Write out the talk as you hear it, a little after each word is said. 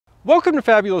Welcome to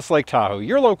Fabulous Lake Tahoe,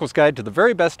 your local's guide to the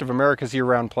very best of America's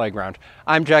year-round playground.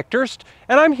 I'm Jack Durst,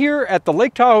 and I'm here at the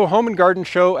Lake Tahoe Home and Garden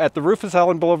Show at the Rufus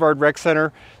Allen Boulevard Rec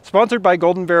Center, sponsored by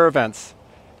Golden Bear Events.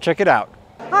 Check it out.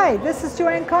 Hi, this is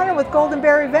JoAnn Connor with Golden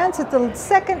Bear Events at the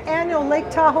second annual Lake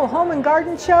Tahoe Home and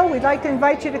Garden Show. We'd like to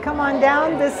invite you to come on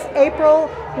down this April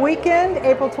weekend,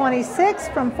 April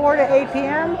 26th from 4 to 8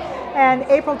 p.m. and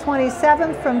April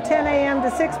 27th from 10 a.m. to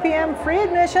 6 p.m. Free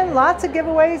admission, lots of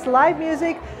giveaways, live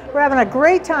music. We're having a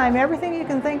great time. Everything you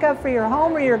can think of for your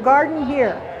home or your garden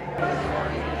here.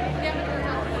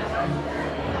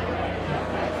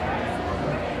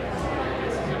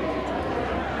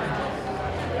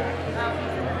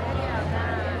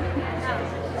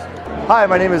 Hi,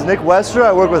 my name is Nick Wester.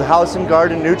 I work with House and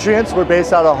Garden Nutrients. We're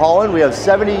based out of Holland. We have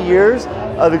 70 years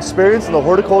of experience in the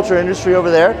horticulture industry over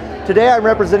there. Today I'm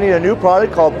representing a new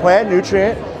product called Plant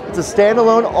Nutrient. It's a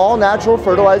standalone all-natural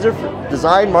fertilizer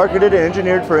designed, marketed, and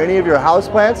engineered for any of your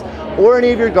houseplants or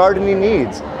any of your gardening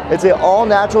needs. It's an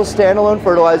all-natural standalone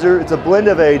fertilizer. It's a blend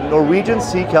of a Norwegian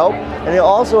sea kelp, and it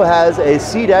also has a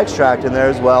seed extract in there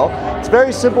as well. It's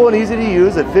very simple and easy to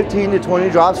use at 15 to 20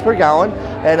 drops per gallon.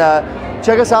 And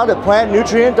check us out at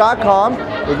plantnutrient.com.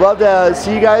 We'd love to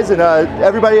see you guys and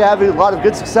everybody have a lot of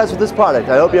good success with this product.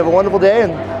 I hope you have a wonderful day,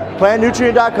 and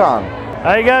plantnutrient.com.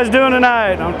 How you guys doing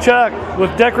tonight? I'm Chuck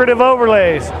with Decorative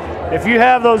Overlays. If you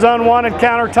have those unwanted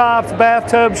countertops,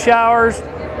 bathtubs, showers,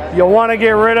 you'll want to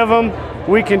get rid of them,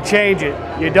 we can change it.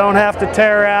 You don't have to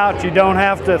tear out, you don't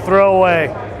have to throw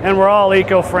away, and we're all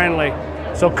eco-friendly.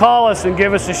 So call us and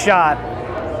give us a shot.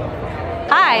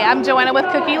 Hi, I'm Joanna with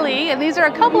Cookie Lee, and these are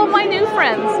a couple of my new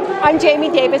friends. I'm Jamie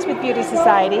Davis with Beauty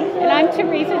Society. And I'm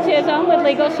Theresa Chisholm with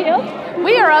Legal Shield.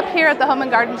 We are up here at the Home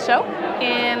and Garden Show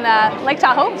in Lake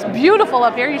Tahoe. It's beautiful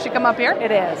up here. You should come up here.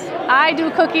 It is. I do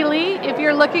Cookie Lee. If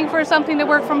you're looking for something to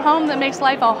work from home that makes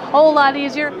life a whole lot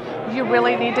easier, you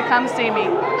really need to come see me.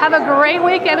 Have a great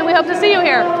weekend, and we hope to see you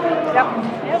here. Yep,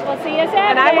 we'll see you Saturday.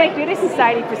 And I'm with Beauty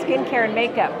Society for skincare and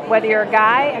makeup, whether you're a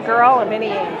guy, a girl, of any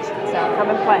age. So come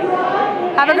and play.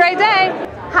 Have a great day.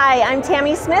 Hi, I'm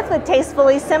Tami Smith with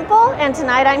Tastefully Simple, and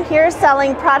tonight I'm here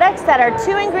selling products that are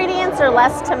 2 ingredients or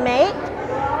less to make.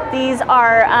 These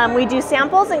are, we do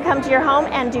samples and come to your home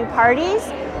and do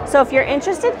parties. So if you're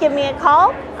interested, give me a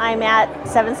call. I'm at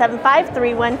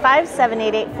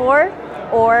 775-315-7884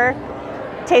 or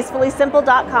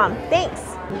tastefullysimple.com. Thanks.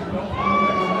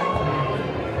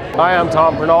 Hi, I'm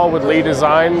Tom Purnal with Lee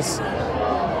Designs.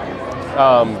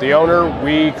 The owner,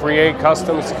 we create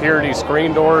custom security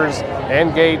screen doors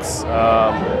and gates.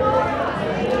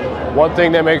 One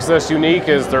thing that makes us unique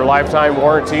is they're lifetime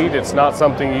warranted. It's not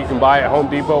something you can buy at Home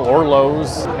Depot or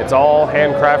Lowe's. It's all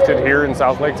handcrafted here in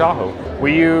South Lake Tahoe.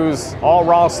 We use all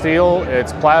raw steel.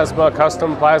 It's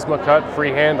custom plasma cut,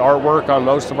 freehand artwork on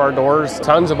most of our doors.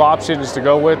 Tons of options to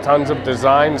go with, tons of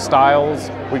design styles.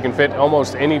 We can fit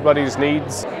almost anybody's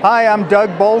needs. Hi, I'm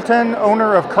Doug Bolton,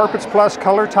 owner of Carpets Plus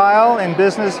Color Tile, in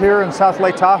business here in South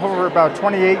Lake Tahoe for about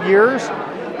 28 years.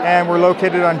 And we're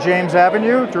located on James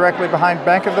Avenue, directly behind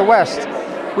Bank of the West.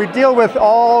 We deal with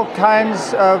all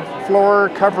kinds of floor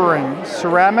coverings: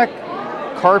 ceramic,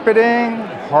 carpeting,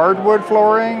 hardwood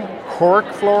flooring,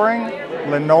 cork flooring,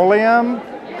 linoleum.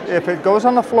 If it goes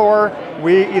on the floor,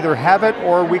 we either have it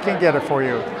or we can get it for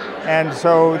you. And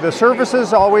so the service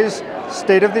is always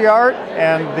state of the art,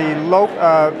 and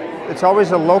it's always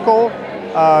a local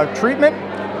treatment.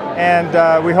 And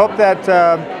we hope that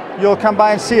you'll come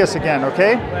by and see us again,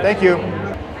 okay? Thank you.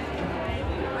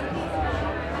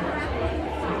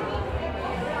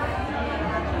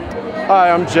 Hi,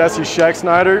 I'm Jesse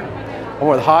Schexnayder. I'm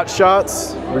with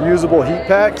Shotz, reusable heat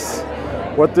packs.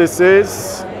 What this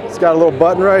is, it's got a little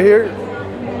button right here.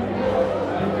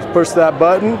 Just push that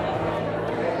button.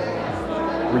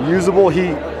 Reusable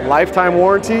heat, lifetime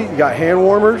warranty. You got hand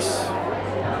warmers.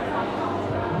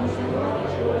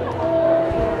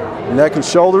 Neck and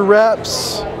shoulder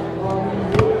wraps.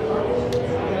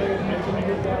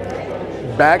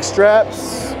 Back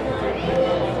straps,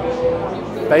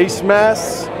 face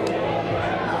masks,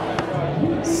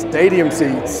 stadium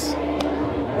seats,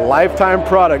 lifetime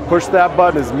product. Push that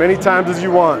button as many times as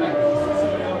you want.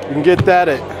 You can get that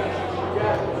at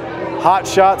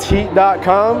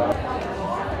hotshotsheat.com.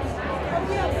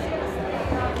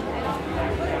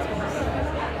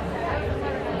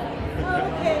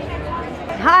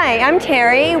 Hi, I'm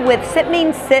Terry with Sit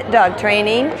Means Sit Dog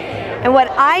Training. And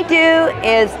what I do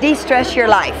is de-stress your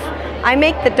life. I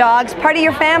make the dogs part of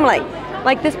your family.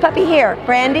 Like this puppy here,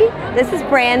 Brandy. This is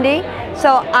Brandy.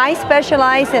 So I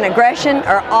specialize in aggression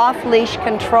or off-leash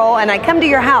control, and I come to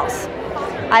your house.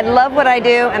 I love what I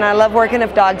do, and I love working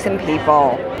with dogs and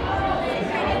people.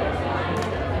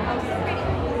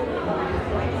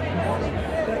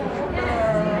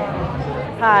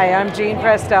 Hi, I'm Jean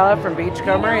Prestella from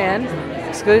Beachcomber Inn,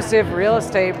 exclusive real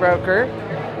estate broker.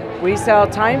 We sell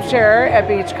timeshare at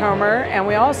Beachcomber, and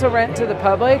we also rent to the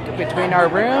public between our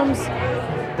rooms,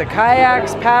 the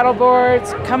kayaks, paddle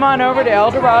boards. Come on over to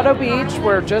El Dorado Beach.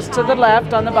 We're just to the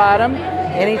left on the bottom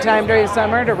anytime during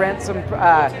summer to rent some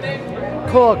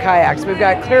cool kayaks. We've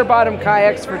got clear bottom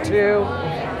kayaks for two.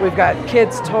 We've got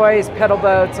kids' toys, pedal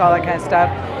boats, all that kind of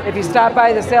stuff. If you stop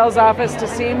by the sales office to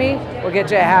see me, we'll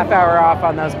get you a half hour off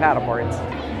on those paddle boards.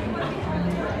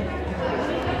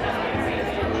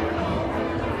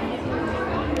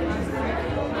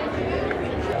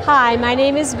 Hi, my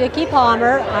name is Vicki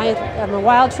Palmer. I am a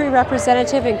Wild Tree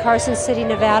representative in Carson City,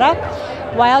 Nevada.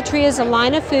 Wild Tree is a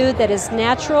line of food that is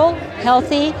natural,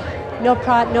 healthy, no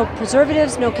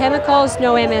preservatives, no chemicals,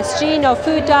 no MSG, no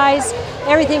food dyes,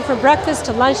 everything from breakfast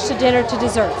to lunch to dinner to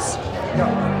desserts.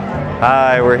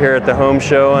 Hi, we're here at the home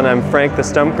show and I'm Frank the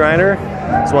Stump Grinder.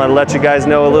 Just want to let you guys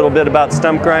know a little bit about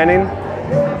stump grinding.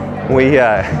 We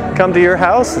come to your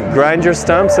house, grind your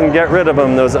stumps and get rid of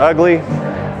them, those ugly,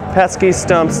 pesky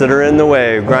stumps that are in the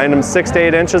way. Grind them 6 to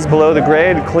 8 inches below the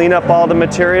grade, clean up all the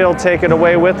material, take it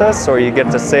away with us, or you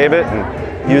get to save it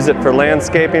and use it for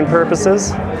landscaping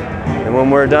purposes. And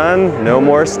when we're done, no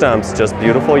more stumps, just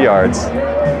beautiful yards.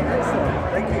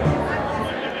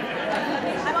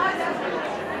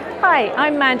 Hi,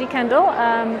 I'm Mandy, Kendall.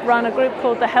 Run a group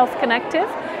called the Health Connective.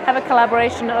 Have a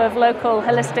collaboration of local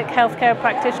holistic healthcare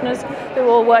practitioners who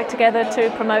all work together to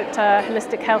promote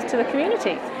holistic health to the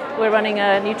community. We're running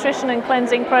a nutrition and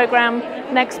cleansing program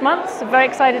next month, so very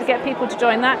excited to get people to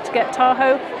join that to get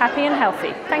Tahoe happy and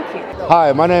healthy. Thank you.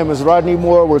 Hi, my name is Rodney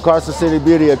Moore. We're Carson City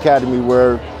Beauty Academy,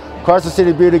 where Carson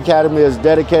City Beauty Academy is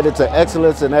dedicated to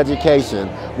excellence in education.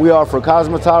 We offer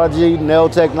cosmetology, nail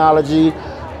technology,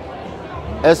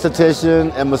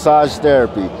 esthetician, and massage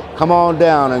therapy. Come on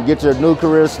down and get your new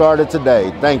career started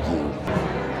today. Thank you.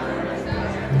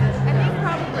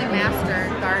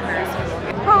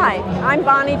 Hi, I'm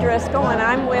Bonnie Driscoll and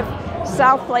I'm with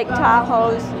South Lake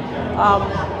Tahoe's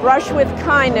Brush with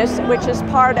Kindness, which is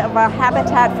part of a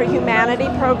Habitat for Humanity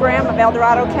program of El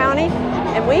Dorado County.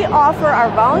 And we offer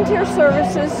our volunteer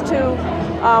services to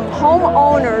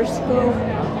homeowners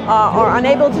who are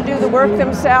unable to do the work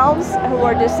themselves, who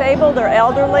are disabled or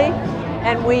elderly.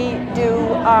 And we do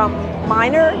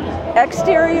minor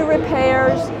exterior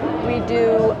repairs, we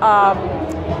do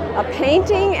a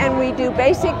painting, and we do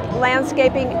basic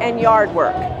landscaping and yard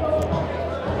work.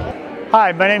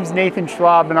 Hi, my name is Nathan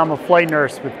Schwab and I'm a flight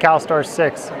nurse with CalStar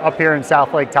 6 up here in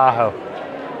South Lake Tahoe.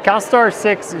 CalStar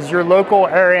 6 is your local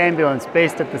air ambulance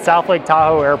based at the South Lake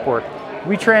Tahoe Airport.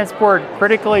 We transport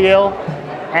critically ill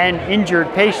and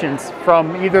injured patients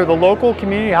from either the local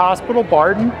community hospital,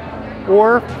 Bolton,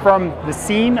 or from the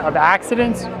scene of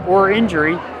accidents or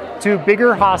injury to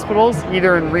bigger hospitals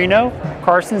either in Reno,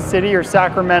 Carson City, or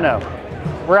Sacramento.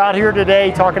 We're out here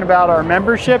today talking about our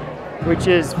membership, which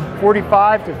is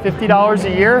 $45 to $50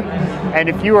 a year, and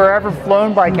if you are ever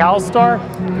flown by CalStar,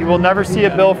 you will never see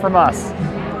a bill from us.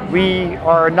 We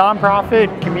are a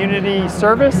nonprofit community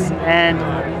service, and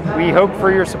we hope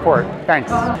for your support.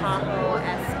 Thanks.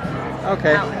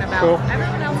 Okay, cool.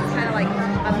 Everyone else is kind of like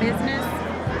a business.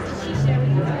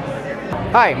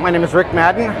 Hi, my name is Rick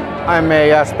Madden. I'm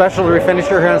a specialty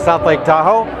refinisher here in South Lake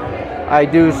Tahoe. I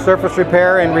do surface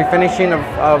repair and refinishing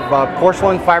of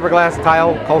porcelain, fiberglass,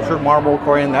 tile, cultured marble,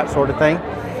 Korean, that sort of thing.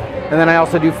 And then I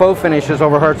also do faux finishes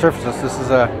over hard surfaces. This is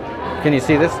a, can you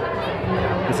see this?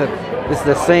 This is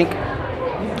the sink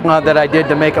that I did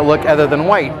to make it look other than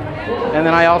white. And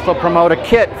then I also promote a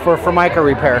kit for Formica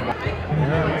repair.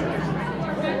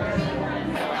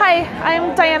 Hi,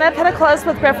 I'm Diana Petaclos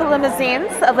with Griffin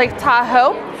Limousines of Lake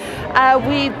Tahoe.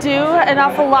 We do an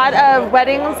awful lot of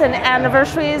weddings and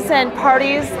anniversaries and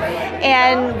parties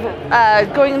and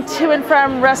going to and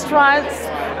from restaurants,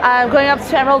 going up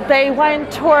to Emerald Bay wine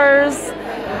tours.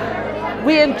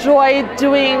 We enjoy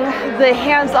doing the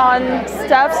hands-on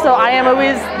stuff, so I am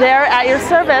always there at your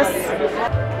service.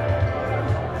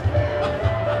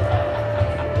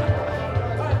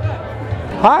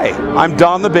 Hi, I'm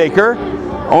Don the Baker,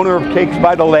 owner of Cakes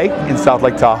by the Lake in South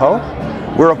Lake Tahoe.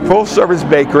 We're a full-service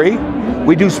bakery.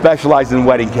 We do specialize in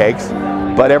wedding cakes,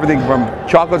 but everything from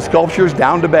chocolate sculptures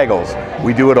down to bagels.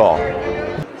 We do it all.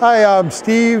 Hi, I'm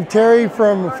Steve Terry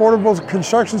from Affordable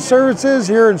Construction Services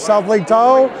here in South Lake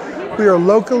Tahoe. We are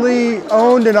locally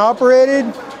owned and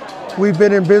operated. We've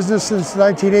been in business since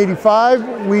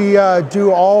 1985. We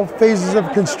do all phases of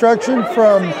construction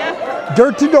from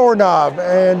dirt to doorknob,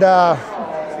 and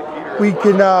we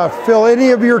can fill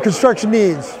any of your construction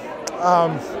needs.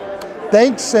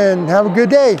 Thanks and have a good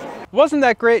day. Wasn't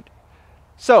that great?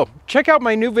 So check out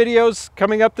my new videos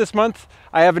coming up this month.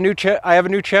 I have a new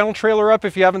channel trailer up.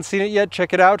 If you haven't seen it yet,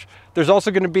 check it out. There's also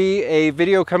going to be a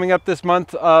video coming up this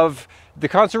month of the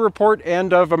concert report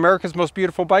and of America's Most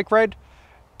Beautiful Bike Ride.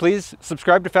 Please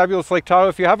subscribe to Fabulous Lake Tahoe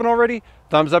if you haven't already.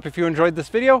 Thumbs up if you enjoyed this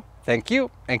video. Thank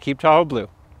you, and keep Tahoe blue.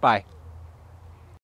 Bye.